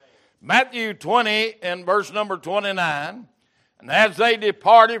Matthew 20 and verse number 29. And as they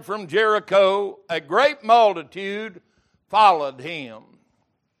departed from Jericho, a great multitude followed him.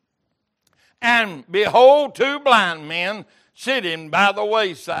 And behold, two blind men sitting by the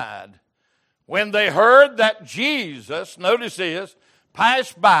wayside. When they heard that Jesus, notice this,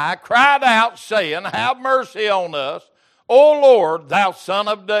 passed by, cried out, saying, Have mercy on us, O Lord, thou Son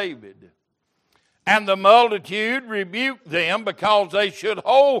of David. And the multitude rebuked them because they should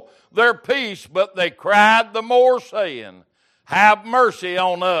hold their peace, but they cried the more, saying, Have mercy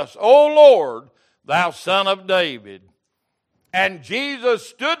on us, O Lord, thou Son of David. And Jesus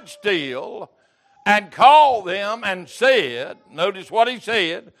stood still and called them and said, notice what he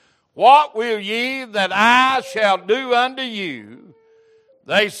said, What will ye that I shall do unto you?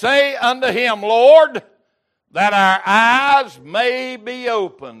 They say unto him, Lord, that our eyes may be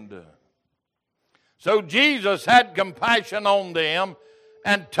opened. So Jesus had compassion on them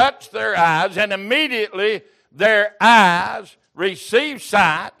and touched their eyes, and immediately their eyes received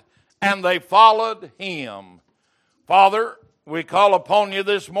sight, and they followed him. Father, we call upon you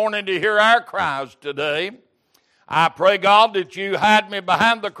this morning to hear our cries today. I pray, God, that you hide me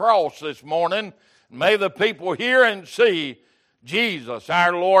behind the cross this morning. May the people hear and see Jesus,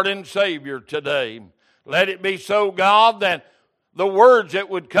 our Lord and Savior, today. Let it be so, God, that the words that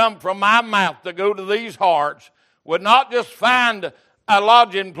would come from my mouth to go to these hearts would not just find a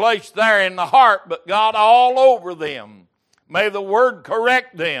lodging place there in the heart, but God, all over them. May the word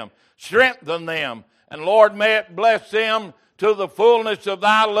correct them, strengthen them, and Lord, may it bless them to the fullness of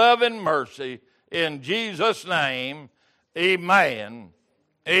thy love and mercy. In Jesus' name, amen.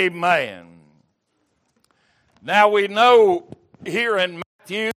 Amen. Now we know here in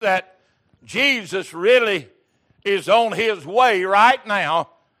Matthew that Jesus really is on his way right now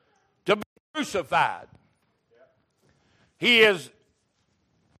to be crucified. He is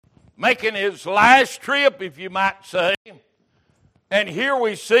making his last trip, if you might say. And here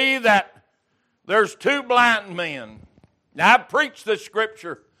we see that there's two blind men. Now, I've preached this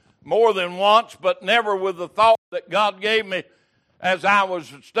scripture more than once, but never with the thought that God gave me as I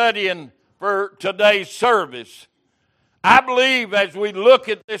was studying for today's service. I believe as we look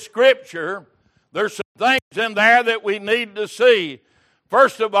at this scripture, there's some things in there that we need to see.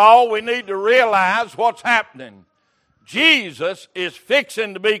 First of all, we need to realize what's happening. Jesus is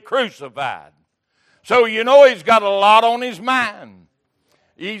fixing to be crucified. So you know he's got a lot on his mind.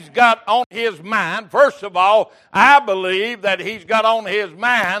 He's got on his mind, first of all, I believe that he's got on his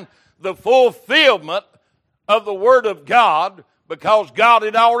mind the fulfillment of the Word of God, because God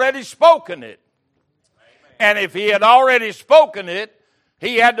had already spoken it. Amen. And if he had already spoken it,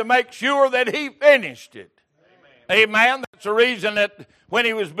 he had to make sure that he finished it. Amen. Amen. That's the reason that when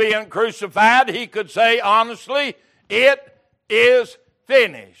he was being crucified, he could say honestly, it is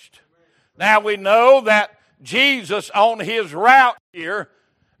finished. Now we know that Jesus on his route here,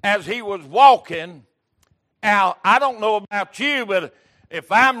 as he was walking, now I don't know about you, but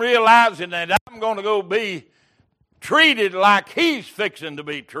if I'm realizing that I'm going to go be treated like he's fixing to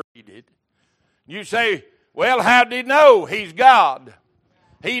be treated, you say, well, how did he know? He's God.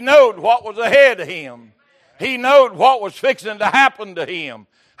 He knowed what was ahead of him. He knowed what was fixing to happen to him,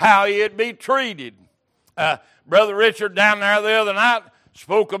 how he'd be treated. Brother Richard down there the other night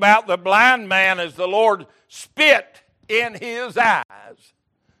spoke about the blind man as the Lord spit in his eyes.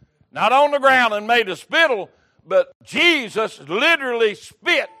 Not on the ground and made a spittle, but Jesus literally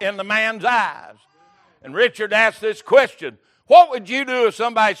spit in the man's eyes. And Richard asked this question, what would you do if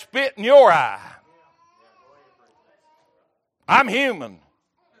somebody spit in your eye? I'm human.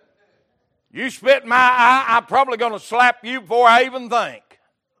 You spit in my eye, I'm probably going to slap you before I even think.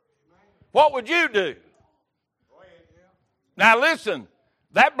 What would you do? Now listen,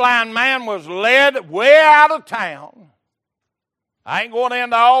 that blind man was led way out of town. I ain't going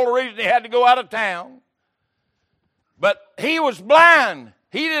into all the reasons he had to go out of town. But he was blind.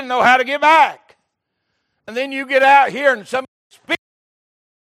 He didn't know how to get back. And then you get out here and somebody speaks.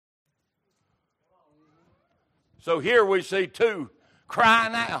 So here we see two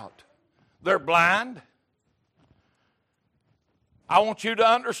crying out. They're blind. I want you to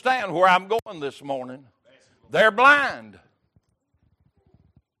understand where I'm going this morning. They're blind.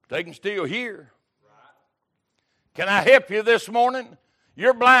 They can still hear. Can I help you this morning?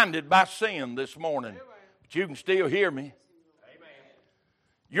 You're blinded by sin this morning, but you can still hear me.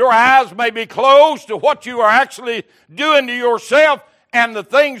 Your eyes may be closed to what you are actually doing to yourself and the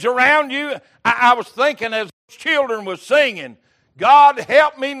things around you. I was thinking as children was singing, God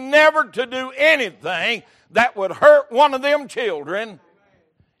help me never to do anything that would hurt one of them children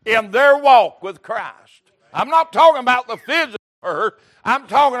in their walk with Christ. I'm not talking about the physical I'm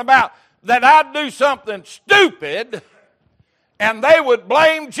talking about that I'd do something stupid and they would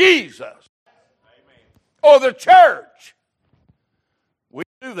blame Jesus or the church. We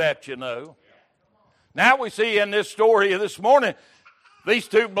do that, you know. Now we see in this story this morning, these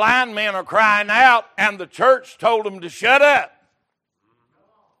two blind men are crying out, and the church told them to shut up.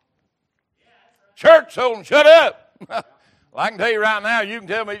 Church told them, shut up. Well, I can tell you right now, you can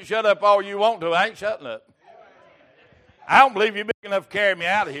tell me to shut up all you want to. I ain't shutting up. I don't believe you're big enough to carry me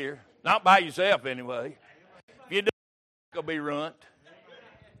out of here. Not by yourself, anyway. If you do, you'll be ruined.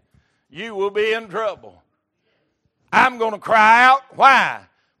 You will be in trouble. I'm going to cry out. Why?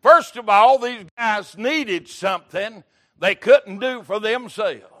 First of all, these guys needed something they couldn't do for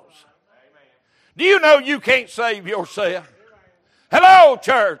themselves. Do you know you can't save yourself? Hello,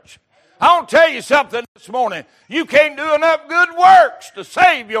 church. I want to tell you something this morning. You can't do enough good works to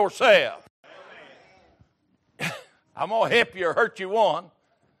save yourself. I'm going to help you or hurt you one.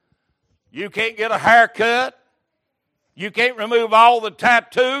 You can't get a haircut. You can't remove all the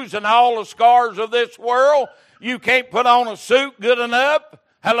tattoos and all the scars of this world. You can't put on a suit good enough.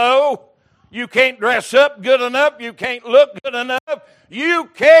 Hello? You can't dress up good enough. You can't look good enough. You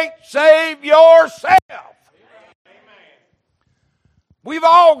can't save yourself. We've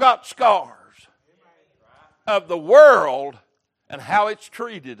all got scars of the world and how it's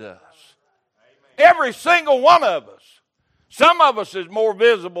treated us. Every single one of us. Some of us is more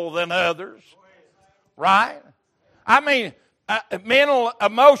visible than others. Right? I mean, mental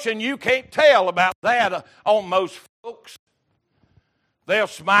emotion, you can't tell about that on most folks. They'll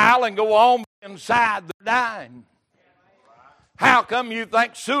smile and go on, but inside they're dying. How come you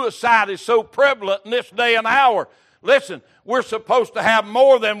think suicide is so prevalent in this day and hour? Listen, we're supposed to have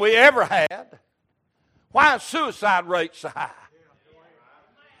more than we ever had. Why is suicide rate so high?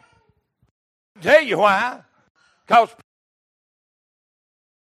 I'll tell you why. Because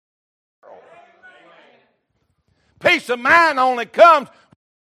peace of mind only comes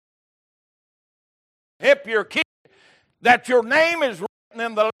if your kid that your name is written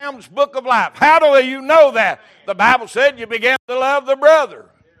in the Lamb's book of life. How do you know that? The Bible said you began to love the brother.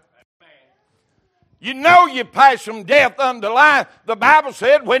 You know you pass from death unto life. The Bible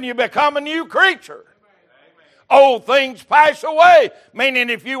said when you become a new creature. Old things pass away. Meaning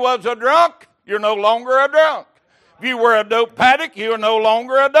if you was a drunk, you're no longer a drunk. If you were a dope addict, you are no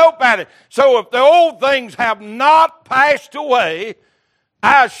longer a dope addict. So if the old things have not passed away,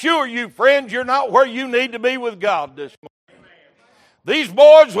 I assure you, friends, you're not where you need to be with God this morning. These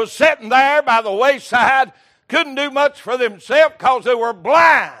boys were sitting there by the wayside, couldn't do much for themselves because they were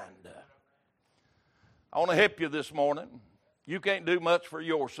blind. I want to help you this morning. You can't do much for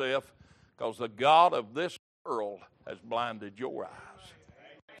yourself because the God of this world has blinded your eyes.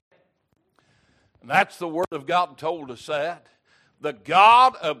 And that's the Word of God told us that. The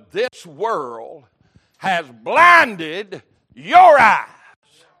God of this world has blinded your eyes.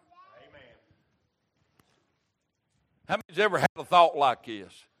 How many's ever had a thought like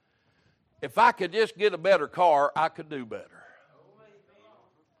this? If I could just get a better car, I could do better.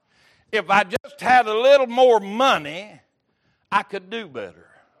 If I just had a little more money, I could do better.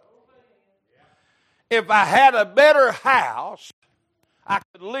 If I had a better house, I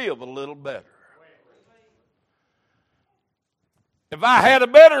could live a little better. If I had a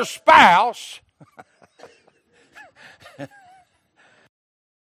better spouse,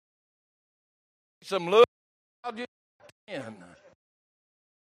 some look, I'll just in.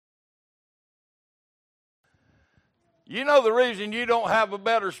 You know the reason you don't have a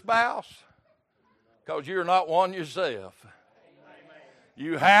better spouse? Because you're not one yourself.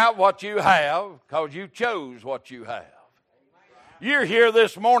 You have what you have because you chose what you have. You're here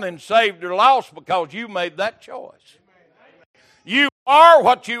this morning saved or lost because you made that choice. You are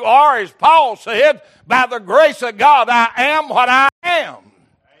what you are, as Paul said, by the grace of God, I am what I am.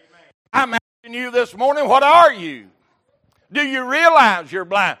 I'm asking you this morning, what are you? Do you realize you're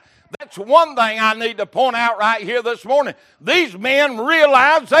blind? That's one thing I need to point out right here this morning. These men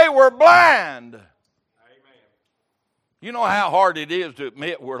realized they were blind. Amen. You know how hard it is to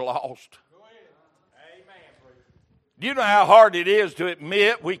admit we're lost? Amen. Do you know how hard it is to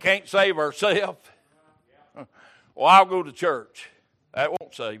admit we can't save ourselves? Well, I'll go to church. That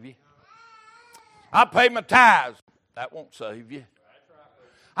won't save you. I'll pay my tithes. That won't save you.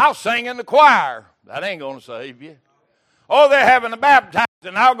 I'll sing in the choir. That ain't going to save you. Oh, they're having a baptizing.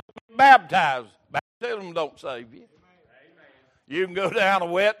 I'll go get baptized. Baptism don't save you. You can go down a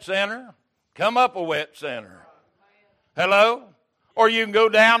wet center, come up a wet center. Hello? Or you can go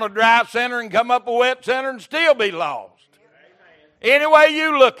down a dry center and come up a wet center and still be lost. Any way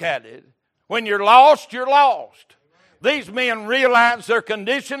you look at it, when you're lost, you're lost. These men realized their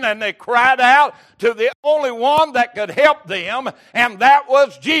condition and they cried out to the only one that could help them, and that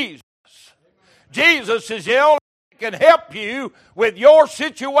was Jesus. Jesus is the only one that can help you with your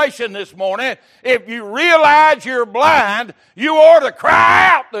situation this morning. If you realize you're blind, you ought to cry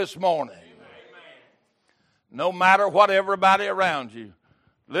out this morning. No matter what everybody around you.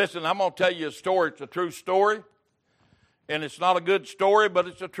 Listen, I'm going to tell you a story. It's a true story. And it's not a good story, but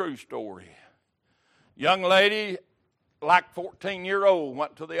it's a true story. Young lady, like 14-year-old,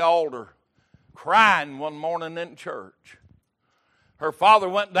 went to the altar crying one morning in church. Her father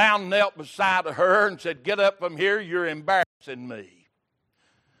went down and knelt beside of her and said, "Get up from here, you're embarrassing me.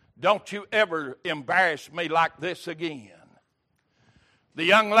 Don't you ever embarrass me like this again." The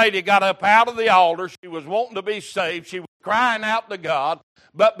young lady got up out of the altar. She was wanting to be saved. She was crying out to God.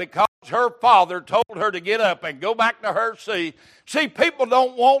 But because her father told her to get up and go back to her seat, see, people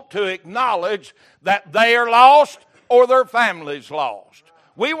don't want to acknowledge that they are lost or their family's lost.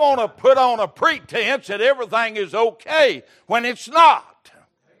 We want to put on a pretense that everything is okay when it's not.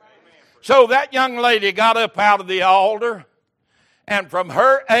 So that young lady got up out of the altar, and from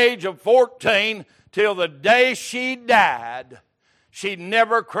her age of 14 till the day she died, she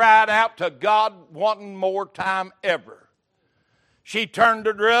never cried out to God one more time ever. She turned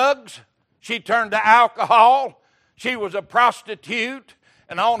to drugs. She turned to alcohol. She was a prostitute.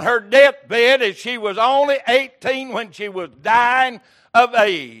 And on her deathbed, as she was only 18 when she was dying of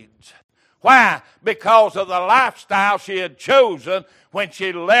AIDS. Why? Because of the lifestyle she had chosen when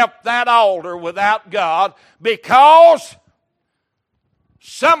she left that altar without God. Because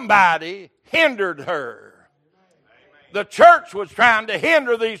somebody hindered her. The church was trying to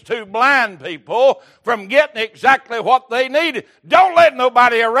hinder these two blind people from getting exactly what they needed. Don't let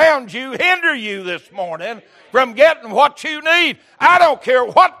nobody around you hinder you this morning from getting what you need. I don't care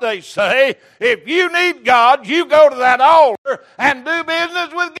what they say. If you need God, you go to that altar and do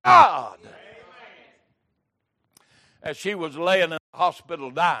business with God. As she was laying in the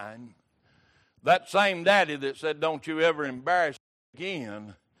hospital dying, that same daddy that said, "Don't you ever embarrass me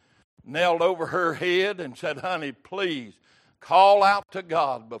again," knelt over her head and said, "Honey, please call out to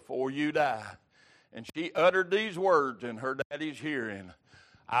God before you die." And she uttered these words in her daddy's hearing,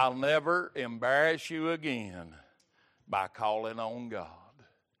 "I'll never embarrass you again by calling on God."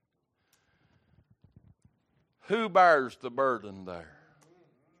 Who bears the burden there?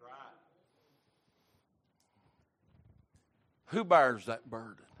 Who bears that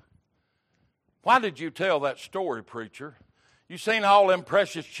burden? Why did you tell that story, preacher? You seen all them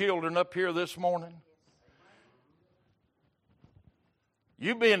precious children up here this morning?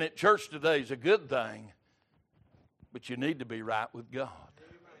 You being at church today is a good thing, but you need to be right with God.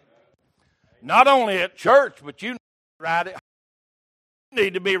 Not only at church, but you need to be right at home. You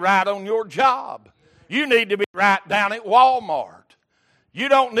need to be right on your job. You need to be right down at Walmart. You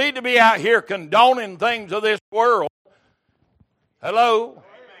don't need to be out here condoning things of this world. Hello?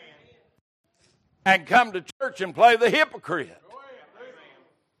 And come to church and play the hypocrite.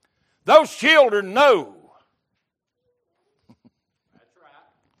 Those children know. That's right.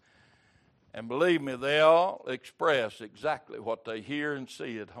 And believe me, they'll express exactly what they hear and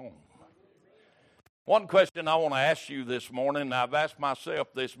see at home. One question I want to ask you this morning, and I've asked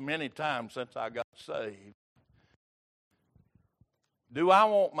myself this many times since I got saved. Do I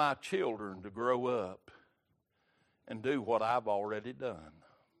want my children to grow up and do what I've already done?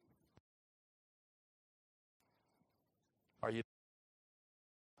 Are you?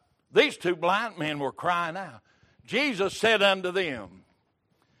 These two blind men were crying out. Jesus said unto them,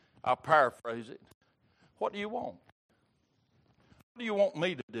 I'll paraphrase it, "What do you want? What do you want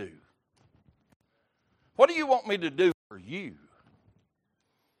me to do? What do you want me to do for you?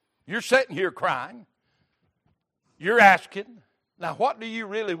 You're sitting here crying. You're asking, now what do you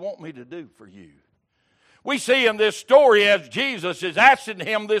really want me to do for you?" We see in this story as Jesus is asking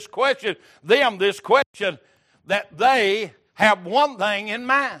them this question, that they have one thing in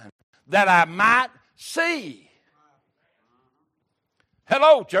mind, that I might see.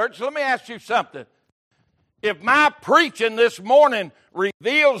 Hello, church, let me ask you something. If my preaching this morning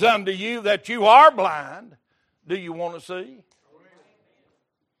reveals unto you that you are blind, do you want to see?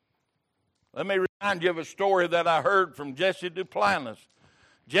 Let me remind you of a story that I heard from Jesse Duplantis.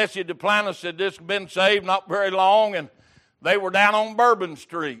 Jesse Duplantis had just been saved not very long, and they were down on Bourbon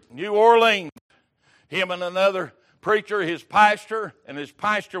Street, New Orleans. Him and another preacher, his pastor, and his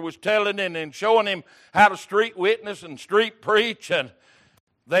pastor was telling him and showing him how to street witness and street preach, and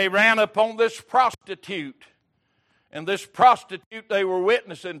they ran upon this prostitute. And this prostitute they were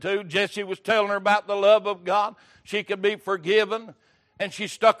witnessing to, Jesse was telling her about the love of God. She could be forgiven. And she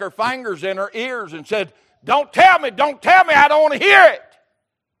stuck her fingers in her ears and said, Don't tell me, I don't want to hear it.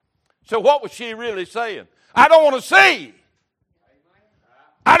 So what was she really saying? I don't want to see.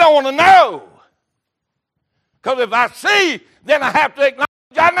 I don't want to know. Because if I see, then I have to acknowledge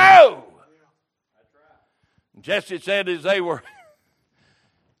I know. Jesse said as they were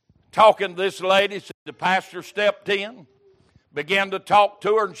talking to this lady, the pastor stepped in, began to talk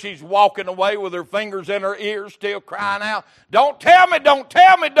to her, and she's walking away with her fingers in her ears, still crying out, don't tell me, don't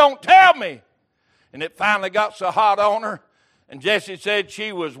tell me, don't tell me. And it finally got so hot on her, and Jesse said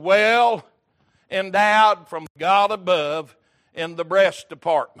she was well endowed from God above in the breast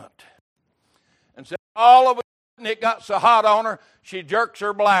department. And said all of a sudden it got so hot on her, she jerks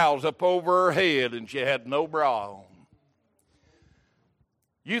her blouse up over her head, and she had no bra on.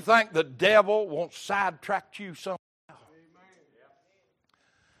 You think the devil won't sidetrack you somehow?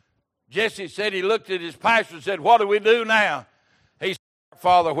 Jesse said he looked at his pastor and said, what do we do now? He said,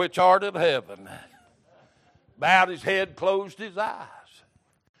 Father which art in heaven. Bowed his head, closed his eyes.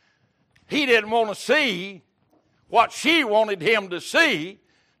 He didn't want to see what she wanted him to see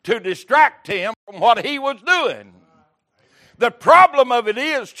to distract him from what he was doing. The problem of it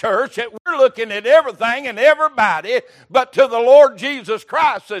is, church, that we're looking at everything and everybody but to the Lord Jesus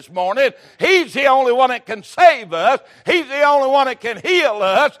Christ this morning. He's the only one that can save us. He's the only one that can heal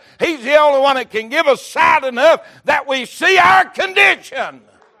us. He's the only one that can give us sight enough that we see our condition.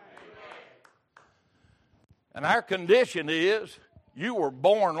 And our condition is, you were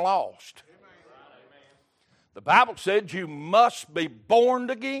born lost. The Bible said you must be born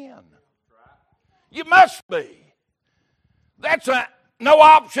again. You must be. That's a no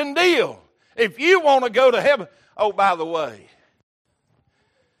option deal. If you want to go to heaven, oh, by the way,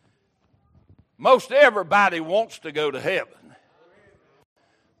 most everybody wants to go to heaven.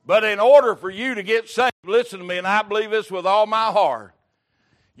 But in order for you to get saved, listen to me, and I believe this with all my heart,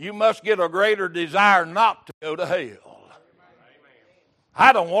 you must get a greater desire not to go to hell.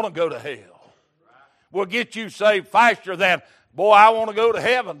 I don't want to go to hell. Will get you saved faster than, boy, I want to go to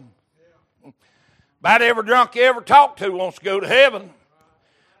heaven. About every drunk you ever talked to wants to go to heaven.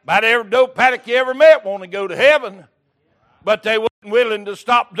 About every dope addict you ever met want to go to heaven. But they weren't willing to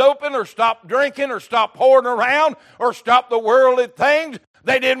stop doping or stop drinking or stop whoring around or stop the worldly things.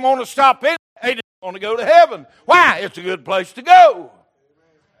 They didn't want to stop it. They didn't want to go to heaven. Why? It's a good place to go.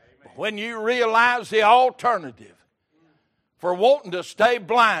 But when you realize the alternative for wanting to stay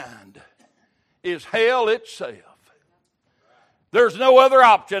blind is hell itself. There's no other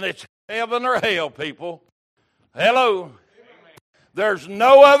option. It's heaven or hell, people. Hello. There's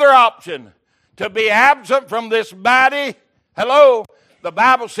no other option. To be absent from this body, hello, the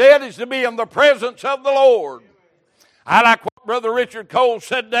Bible said is to be in the presence of the Lord. I like what Brother Richard Cole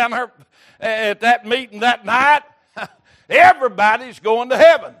said down there at that meeting that night. Everybody's going to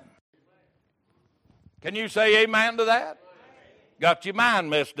heaven. Can you say amen to that? Got your mind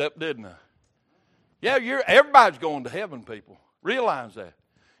messed up, didn't it? Yeah, everybody's going to heaven, people. Realize that.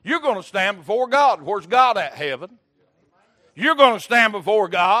 You're going to stand before God. Where's God at? Heaven. You're going to stand before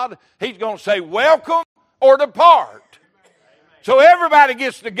God. He's going to say, welcome or depart. So everybody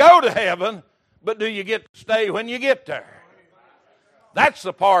gets to go to heaven, but do you get to stay when you get there? That's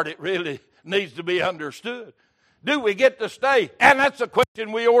the part that really needs to be understood. Do we get to stay? And that's a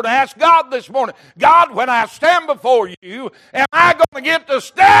question we ought to ask God this morning. God, when I stand before you, am I going to get to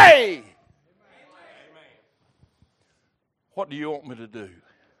stay? What do you want me to do?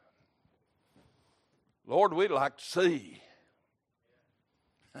 Lord, we'd like to see.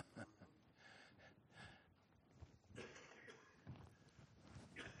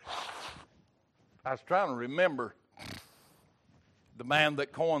 I was trying to remember the man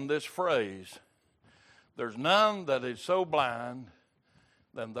that coined this phrase. There's none that is so blind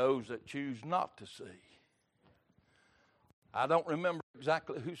than those that choose not to see. I don't remember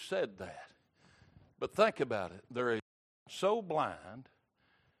exactly who said that. But think about it. There is so blind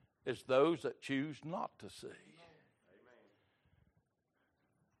as those that choose not to see.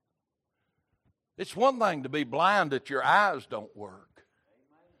 It's one thing to be blind that your eyes don't work.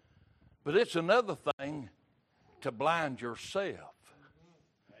 But it's another thing to blind yourself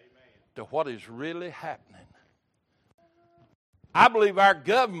to what is really happening. I believe our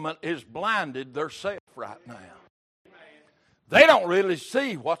government is blinded themselves right now. They don't really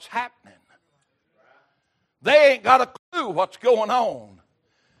see what's happening. They ain't got a clue what's going on.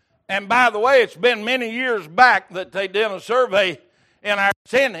 And by the way, it's been many years back that they did a survey in our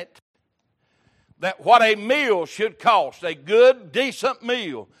Senate that what a meal should cost, a good, decent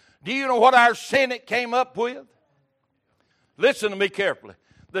meal. Do you know what our Senate came up with? Listen to me carefully.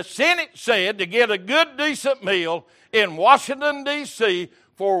 The Senate said to get a good, decent meal in Washington, D.C.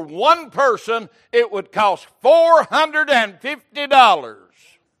 for one person, it would cost $450.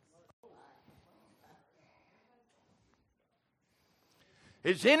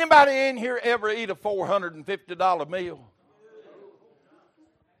 Has anybody in here ever eat a $450 meal?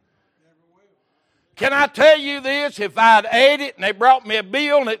 Can I tell you this? If I'd ate it and they brought me a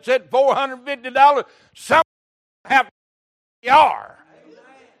bill and it said $450, some have ER.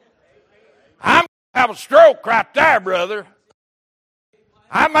 I'm going to have a stroke right there, brother.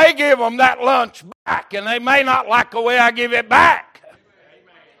 I may give them that lunch back, and they may not like the way I give it back.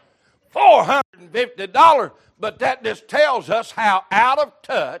 $450, but that just tells us how out of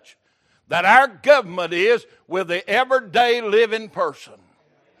touch that our government is with the everyday living person.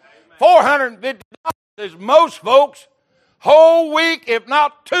 $450 is most folks' whole week, if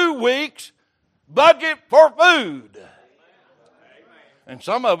not 2 weeks, budget for food. And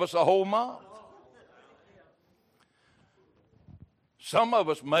some of us a whole month. Some of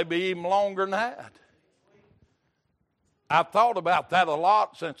us maybe even longer than that. I've thought about that a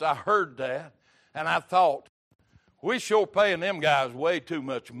lot since I heard that. And I thought, we sure paying them guys way too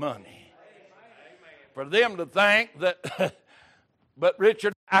much money. For them to think that, but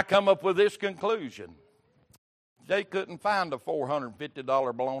Richard, I come up with this conclusion. They couldn't find a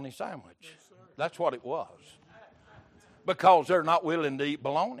 $450 bologna sandwich. That's what it was. Because they're not willing to eat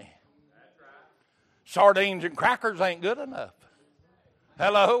bologna. Sardines and crackers ain't good enough.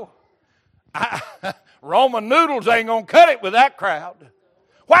 Hello? Roman noodles ain't going to cut it with that crowd.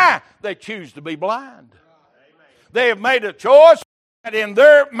 Why? They choose to be blind. They have made a choice that in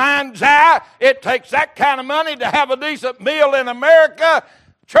their mind's eye, it takes that kind of money to have a decent meal in America.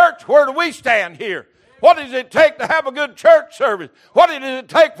 Church, where do we stand here? What does it take to have a good church service? What does it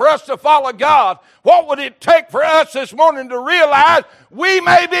take for us to follow God? What would it take for us this morning to realize we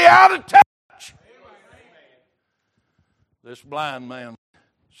may be out of touch? This blind man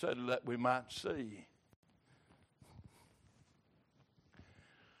said that we might see.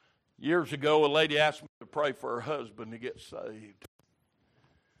 Years ago, a lady asked me to pray for her husband to get saved.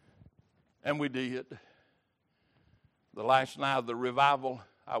 And we did. The last night of the revival,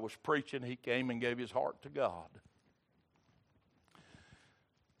 I was preaching. He came and gave his heart to God.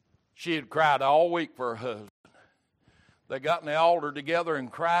 She had cried all week for her husband. They got in the altar together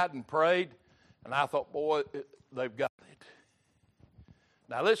and cried and prayed. And I thought, boy, they've got it.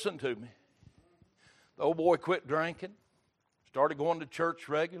 Now listen to me. The old boy quit drinking. Started going to church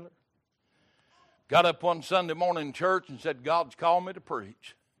regular. Got up one Sunday morning in church and said, God's called me to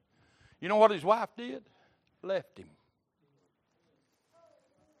preach. You know what his wife did? Left him.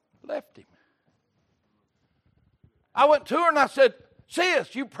 Left him. I went to her and I said,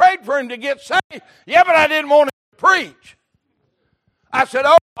 sis, you prayed for him to get saved. Yeah, but I didn't want him to preach. I said,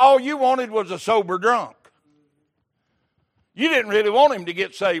 oh, all you wanted was a sober drunk. You didn't really want him to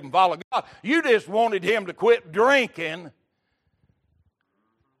get saved and follow God. You just wanted him to quit drinking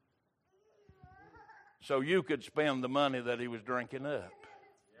so you could spend the money that he was drinking up.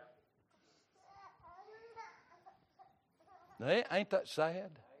 Ain't that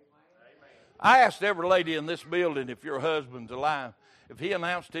sad? I asked every lady in this building, if your husband's alive, if he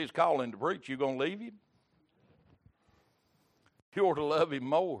announced his calling to preach, you going to leave him? You ought to love him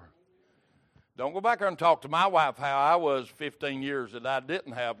more. Don't go back there and talk to my wife how I was 15 years that I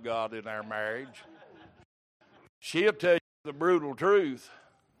didn't have God in our marriage. She'll tell you the brutal truth.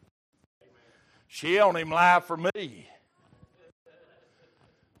 She on him lie for me.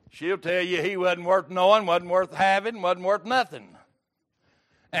 She'll tell you he wasn't worth knowing, wasn't worth having, wasn't worth nothing.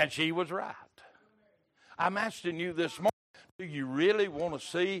 And she was right. I'm asking you this morning, do you really want to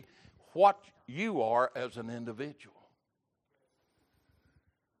see what you are as an individual?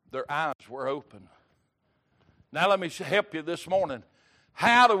 Their eyes were open. Now let me help you this morning.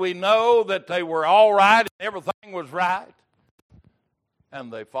 How do we know that they were all right and everything was right?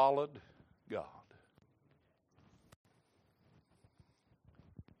 And they followed God.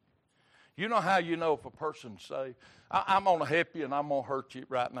 You know how you know if a person's saved? I'm going to help you and I'm going to hurt you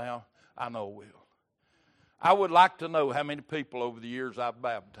right now. I know I will. I would like to know how many people over the years I've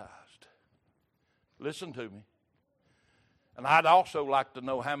baptized. Listen to me. And I'd also like to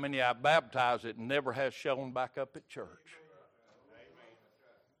know how many I baptized that never has shown back up at church.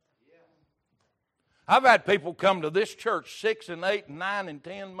 I've had people come to this church 6 and 8 and 9 and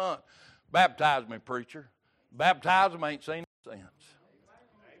 10 months. Baptize me, preacher. Baptize them, ain't seen them since.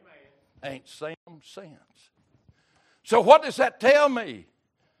 Ain't seen them since. So what does that tell me?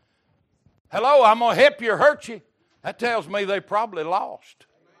 Hello, I'm going to help you or hurt you. That tells me they probably lost.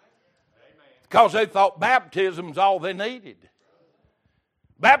 Because they thought baptism's all they needed.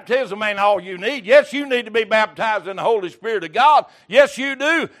 Baptism ain't all you need. Yes, you need to be baptized in the Holy Spirit of God. Yes, you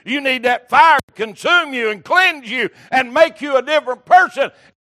do. You need that fire to consume you and cleanse you and make you a different person.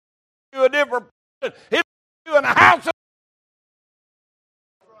 You a different person. He'll put you in a house of...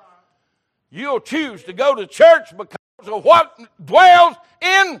 You'll choose to go to church because of what dwells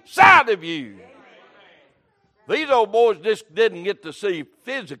inside of you. These old boys just didn't get to see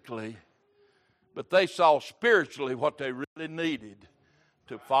physically, but they saw spiritually what they really needed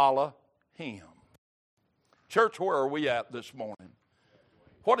to follow Him. Church, where are we at this morning?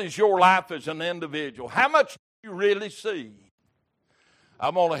 What is your life as an individual? How much do you really see?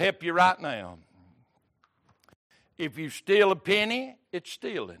 I'm going to help you right now. If you steal a penny, it's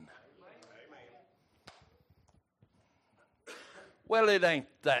stealing. Well, it ain't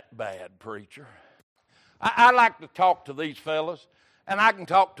that bad, preacher. I like to talk to these fellas, and I can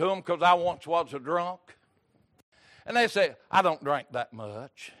talk to them because I once was a drunk. And they say, I don't drink that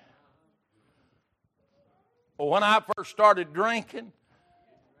much. Well, when I first started drinking,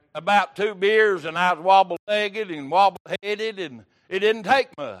 about 2 beers, and I was wobble-legged and wobble-headed, and it didn't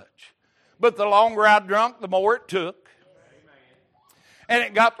take much. But the longer I drank, the more it took. And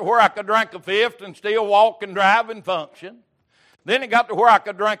it got to where I could drink a fifth and still walk and drive and function. Then it got to where I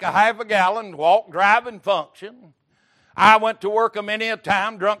could drink a half a gallon, walk, drive, and function. I went to work a many a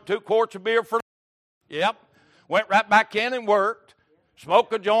time, drunk 2 quarts of beer for... Yep. Went right back in and worked.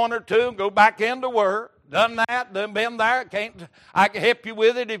 Smoked a joint or 2 and go back into work. Done that, done been there. I can help you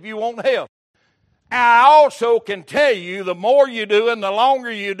with it if you want help. I also can tell you the more you do and the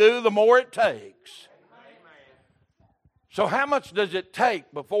longer you do, the more it takes. So how much does it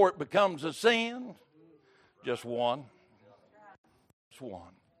take before it becomes a sin? Just one.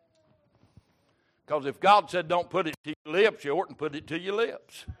 One. Because if God said don't put it to your lips, you oughtn't put it to your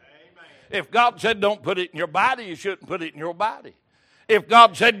lips. Amen. If God said don't put it in your body, you shouldn't put it in your body. If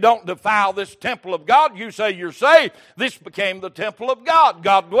God said don't defile this temple of God, you say you're saved. This became the temple of God.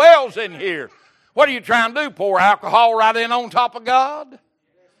 God dwells in here. What are you trying to do? Pour alcohol right in on top of God?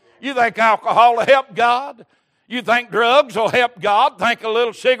 You think alcohol will help God? You think drugs will help God? Think a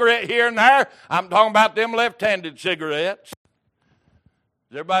little cigarette here and there? I'm talking about them left-handed cigarettes.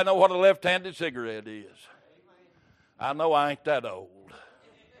 Does everybody know what a left-handed cigarette is? I know I ain't that old.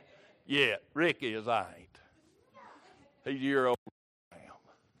 Yeah, Rick is, I ain't. He's a year older than I am.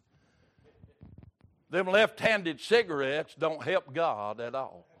 Them left-handed cigarettes don't help God at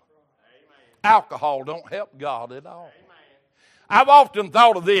all. Alcohol don't help God at all. I've often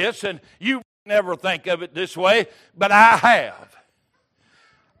thought of this, and you never think of it this way, but I have.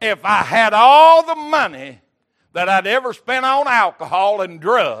 If I had all the money that I'd ever spent on alcohol and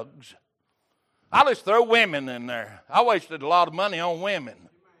drugs, I'll just throw women in there. I wasted a lot of money on women.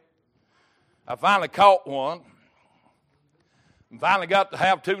 I finally caught one and finally got to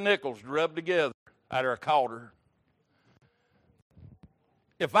have 2 nickels to rub together after I caught her.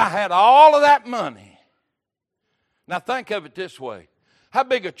 If I had all of that money, now think of it this way. How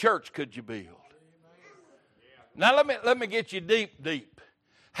big a church could you build? Now let me get you deep.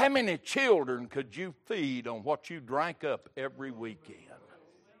 How many children could you feed on what you drank up every weekend?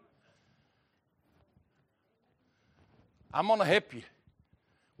 I'm going to help you.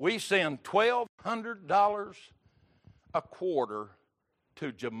 We send $1,200 a quarter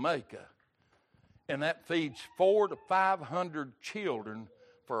to Jamaica, and that feeds 400 to 500 children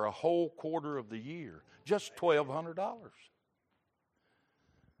for a whole quarter of the year. Just $1,200.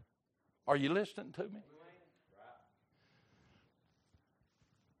 Are you listening to me?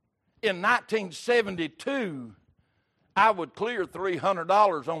 In 1972, I would clear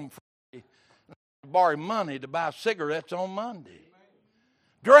 $300 on Friday and borrow money to buy cigarettes on Monday.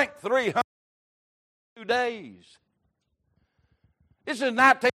 Drink 300 2 days. This is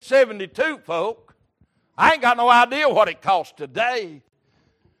 1972, folk. I ain't got no idea what it costs today,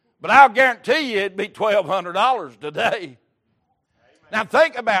 but I'll guarantee you it'd be $1,200 today. Now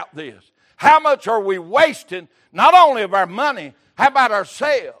think about this. How much are we wasting, not only of our money, how about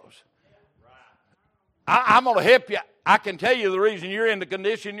ourselves? I'm going to help you. I can tell you the reason you're in the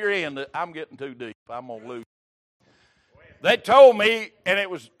condition you're in. That I'm getting too deep. I'm going to lose. They told me, and it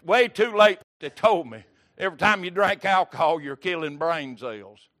was way too late, they told me, every time you drink alcohol, you're killing brain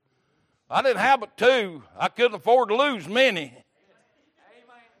cells. I didn't have but 2. I couldn't afford to lose many.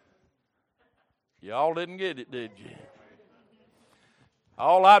 Y'all didn't get it, did you?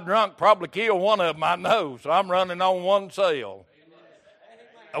 All I drunk probably killed one of them, I know, so I'm running on 1 cell.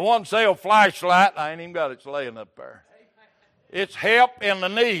 A 1 cell flashlight, I ain't even got it, it's laying up there. It's help in the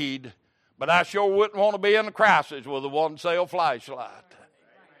need, but I sure wouldn't want to be in a crisis with a 1 cell flashlight.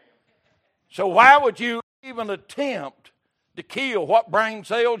 So why would you even attempt to kill what brain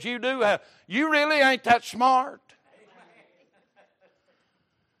cells you do have. You really ain't that smart.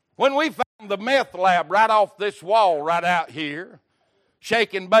 When we found the meth lab right off this wall right out here,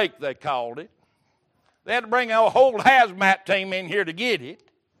 shake and bake they called it. They had to bring a whole hazmat team in here to get it.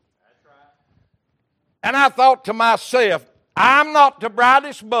 And I thought to myself, I'm not the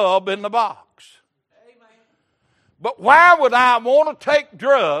brightest bulb in the box. But why would I want to take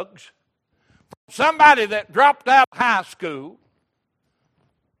drugs from somebody that dropped out of high school?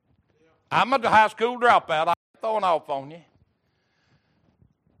 I'm a high school dropout. I'm throwing off on you.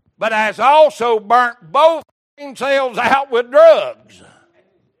 But has also burnt both brain cells out with drugs.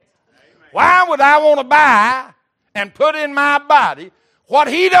 Why would I want to buy and put in my body what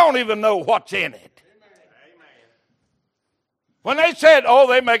he don't even know what's in it? When they said, oh,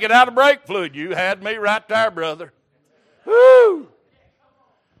 they make it out of brake fluid, you had me right there, brother. Woo!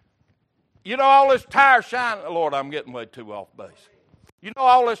 You know all this tire shine, Lord, I'm getting way too off base. You know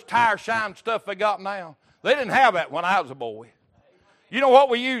all this tire shine stuff they got now? They didn't have that when I was a boy. You know what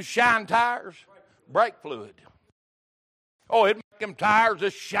we use shine tires? Brake fluid. Oh, it'd make them tires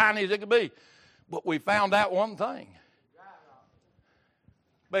as shiny as they could be. But we found out one thing.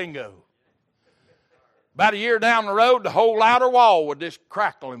 Bingo. About a year down the road, the whole outer wall would just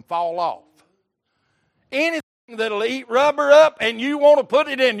crackle and fall off. Anything that'll eat rubber up and you want to put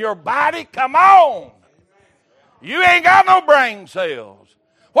it in your body, come on. You ain't got no brain cells.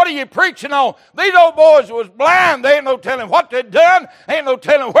 What are you preaching on? These old boys was blind. They ain't no telling what they'd done. Ain't no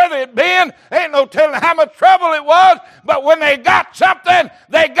telling where they'd been. Ain't no telling how much trouble it was. But when they got something,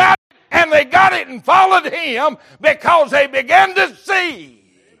 they got it, and they got it and followed him because they began to see.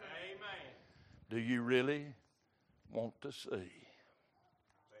 Do you really want to see?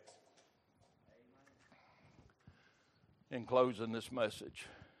 In closing this message,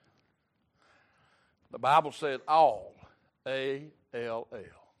 the Bible said all, A-L-L,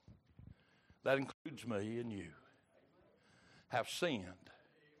 that includes me and you, have sinned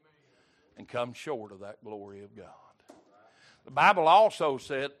and come short of that glory of God. The Bible also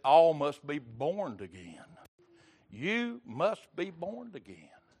said all must be born again. You must be born again.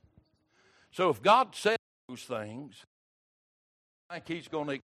 So if God said those things, I think he's going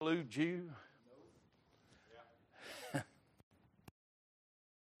to exclude you.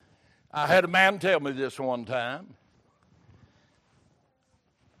 I had a man tell me this one time.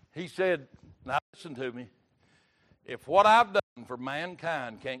 He said, now listen to me, if what I've done for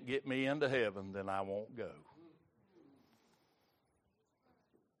mankind can't get me into heaven, then I won't go.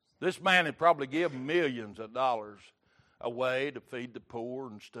 This man had probably given millions of dollars away to feed the poor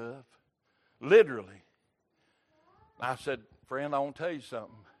and stuff. Literally. I said, friend, I want to tell you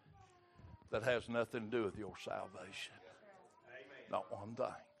something that has nothing to do with your salvation. Not one thing.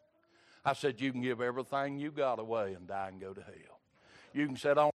 I said, you can give everything you got away and die and go to hell. You can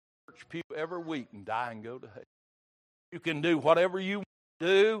sit on a church pew every week and die and go to hell. You can do whatever you want to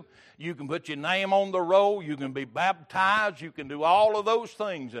do. You can put your name on the roll. You can be baptized. You can do all of those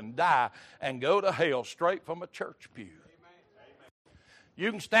things and die and go to hell straight from a church pew.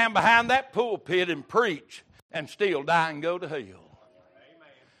 You can stand behind that pulpit and preach and still die and go to hell.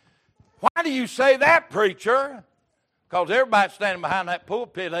 Why do you say that, preacher? Because everybody standing behind that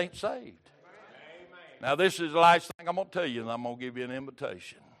pulpit ain't saved. Now, this is the last thing I'm going to tell you, and I'm going to give you an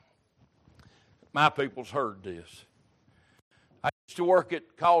invitation. My people's heard this. I used to work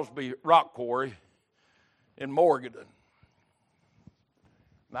at Cosby Rock Quarry in Morganton.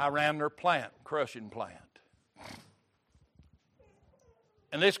 And I ran their plant, crushing plant.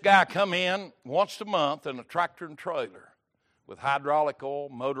 And this guy come in once a month in a tractor and trailer with hydraulic oil,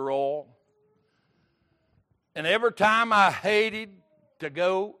 motor oil. And every time I hated to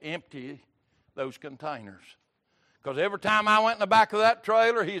go empty those containers. Because every time I went in the back of that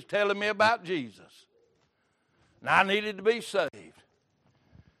trailer, he was telling me about Jesus. And I needed to be saved.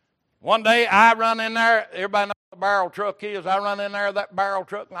 One day I run in there, everybody knows what a barrel truck is. I run in there, that barrel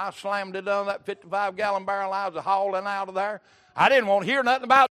truck, and I slammed it on that 55-gallon barrel I was hauling out of there. I didn't want to hear nothing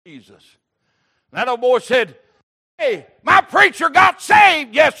about Jesus. And that old boy said, hey, my preacher got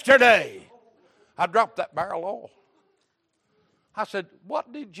saved yesterday. I dropped that barrel of oil. I said,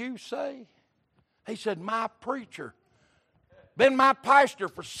 what did you say? He said, my preacher, been my pastor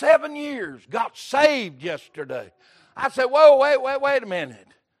for 7 years, got saved yesterday. I said, whoa, wait a minute.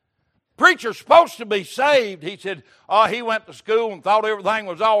 Preacher's supposed to be saved. He said, oh, he went to school and thought everything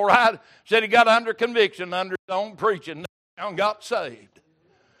was all right. Said he got under conviction under his own preaching and got saved.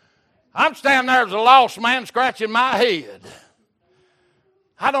 I'm standing there as a lost man scratching my head.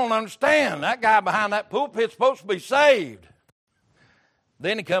 I don't understand. That guy behind that pulpit's supposed to be saved.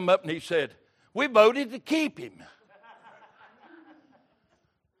 Then he come up and he said, we voted to keep him.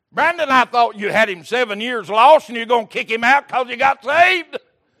 Brandon, I thought you had him 7 years lost and you're going to kick him out because he got saved.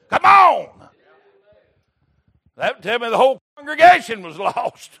 Come on. That would tell me the whole congregation was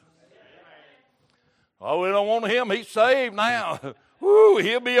lost. Oh, we don't want him. He's saved now. Woo,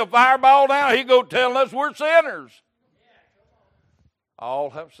 he'll be a fireball now. He'll go telling us we're sinners.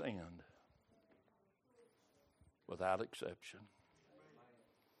 All have sinned without exception.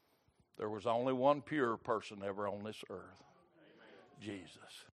 There was only one pure person ever on this earth.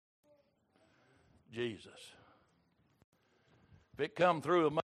 Jesus. Jesus. If it come through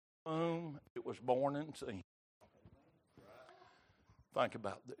a womb, it was born in sin. Think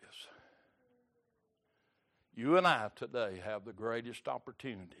about this. You and I today have the greatest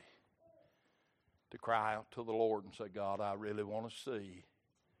opportunity to cry out to the Lord and say, God, I really want to see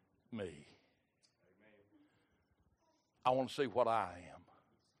me. I want to see what I am,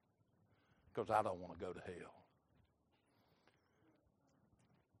 because I don't want to go to hell.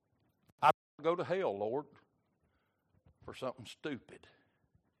 I don't want to go to hell, Lord, for something stupid,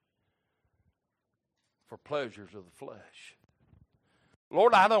 for pleasures of the flesh.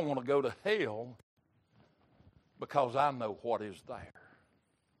 Lord, I don't want to go to hell because I know what is there.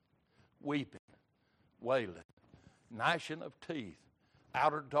 Weeping, wailing, gnashing of teeth,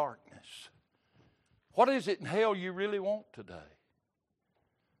 outer darkness. What is it in hell you really want today?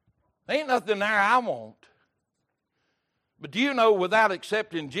 Ain't nothing there I want. But do you know, without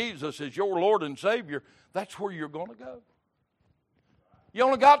accepting Jesus as your Lord and Savior, that's where you're going to go. You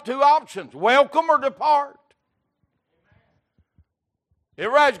only got two options: welcome or depart.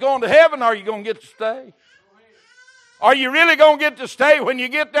 Everybody's going to heaven. Are you going to get to stay? Are you really going to get to stay when you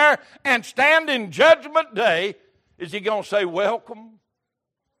get there and stand in judgment day? Is he going to say welcome?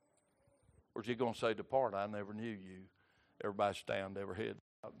 Or is he going to say depart? I never knew you. Everybody stand, every head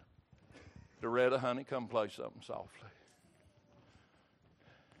bowed. Doretta, honey, come play something softly.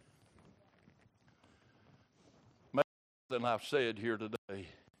 Maybe something I've said here today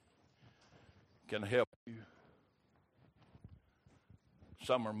can help you.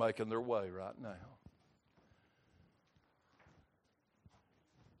 Some are making their way right now.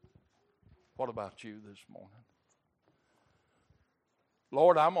 What about you this morning?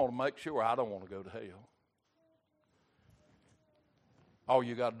 Lord, I'm going to make sure I don't want to go to hell. All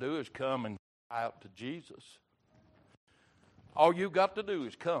you got to do is come and cry out to Jesus. All you got to do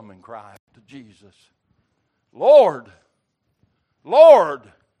is come and cry out to Jesus. Lord, Lord,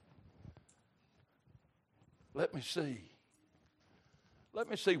 let me see. Let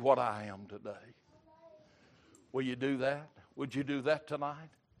me see what I am today. Will you do that? Would you do that tonight?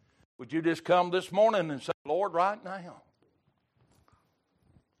 Would you just come this morning and say, Lord, right now,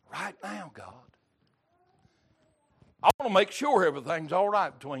 God, I want to make sure everything's all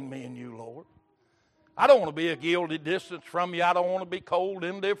right between me and you, Lord. I don't want to be a guilty distance from you. I don't want to be cold,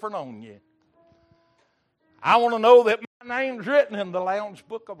 indifferent on you. I want to know that my name's written in the Lamb's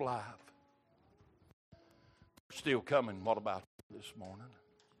Book of Life. Still coming. What about this morning?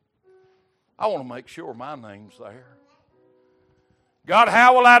 I want to make sure my name's there. God,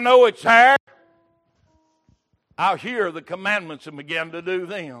 how will I know it's there? I'll hear the commandments and begin to do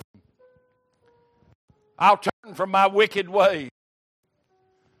them. I'll turn from my wicked ways.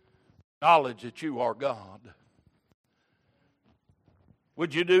 Acknowledge that you are God.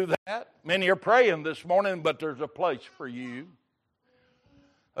 Would you do that? Many are praying this morning, but there's a place for you.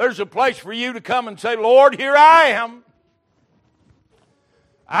 There's a place for you to come and say, Lord, here I am.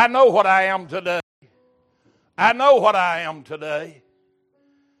 I know what I am today. I know what I am today.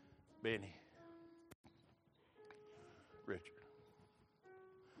 Benny. Richard.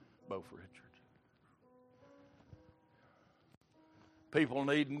 Both Richards. People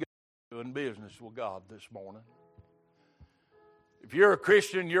needing God, doing business with God this morning. If you're a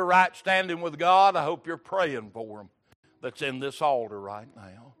Christian, you're right standing with God, I hope you're praying for them that's in this altar right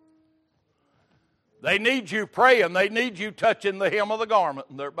now. They need you praying. They need you touching the hem of the garment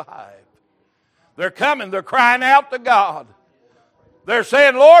in their behalf. They're coming. They're crying out to God. They're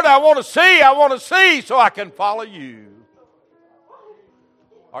saying, Lord, I want to see so I can follow you.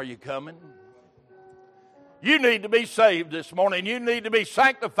 Are you coming? You need to be saved this morning. You need to be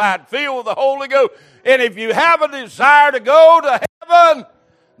sanctified, filled with the Holy Ghost. And if you have a desire to go to heaven,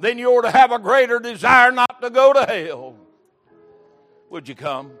 then you ought to have a greater desire not to go to hell. Would you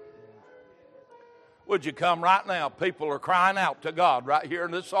come? Would you come right now? People are crying out to God right here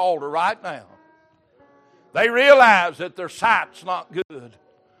in this altar right now. They realize that their sight's not good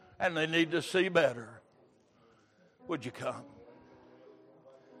and they need to see better. Would you come?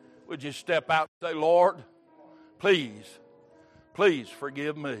 Would you step out and say, Lord, please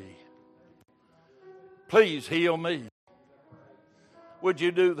forgive me. Please heal me. Would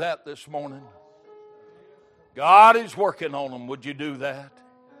you do that this morning? God is working on them. Would you do that?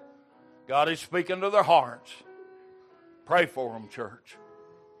 God is speaking to their hearts. Pray for them, church.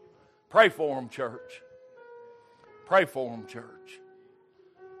 Pray for them, church. Pray for them, church.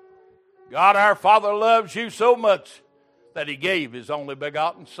 God our Father loves you so much that He gave His only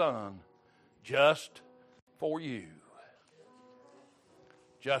begotten Son just for you.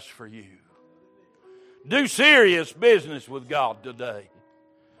 Just for you. Do serious business with God today.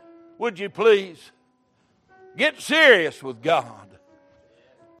 Would you please? Get serious with God.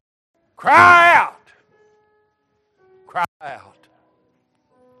 Cry out. Cry out.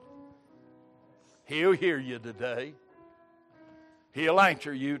 He'll hear you today. He'll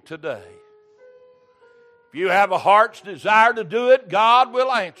answer you today. If you have a heart's desire to do it, God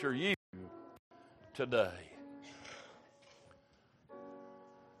will answer you today.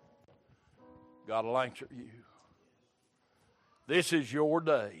 God will answer you. This is your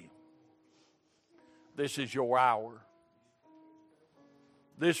day. This is your hour.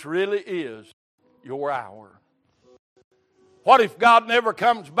 This really is your hour. What if God never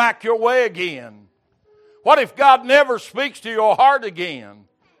comes back your way again? What if God never speaks to your heart again?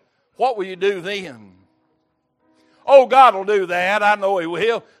 What will you do then? Oh, God will do that. I know He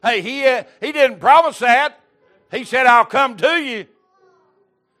will. Hey, He didn't promise that. He said, I'll come to you.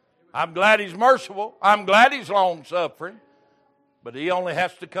 I'm glad He's merciful. I'm glad He's long-suffering. But He only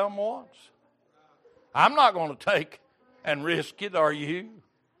has to come once. I'm not going to take and risk it, are you?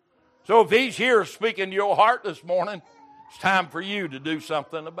 So if He's here speaking to your heart this morning, it's time for you to do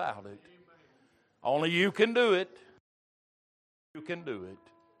something about it. Only you can do it. You can do it.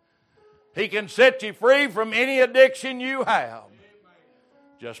 He can set you free from any addiction you have.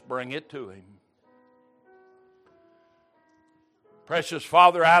 Just bring it to Him. Precious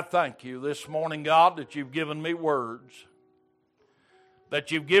Father, I thank You this morning, God, that You've given me words.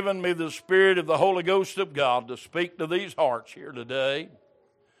 That You've given me the Spirit of the Holy Ghost of God to speak to these hearts here today.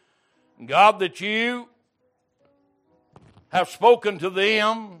 And God, that You have spoken to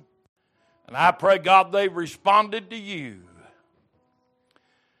them. And I pray, God, they've responded to You.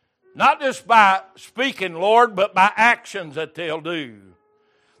 Not just by speaking, Lord, but by actions that they'll do.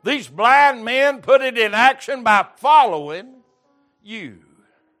 These blind men put it in action by following You.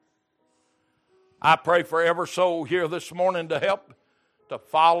 I pray for every soul here this morning to help to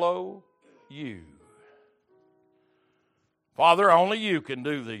follow You. Father, only You can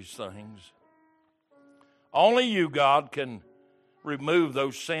do these things. Only You, God, can remove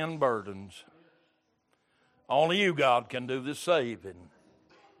those sin burdens. Only You, God, can do the saving.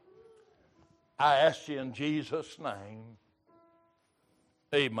 I ask You in Jesus' name.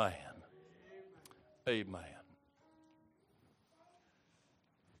 Amen. Amen.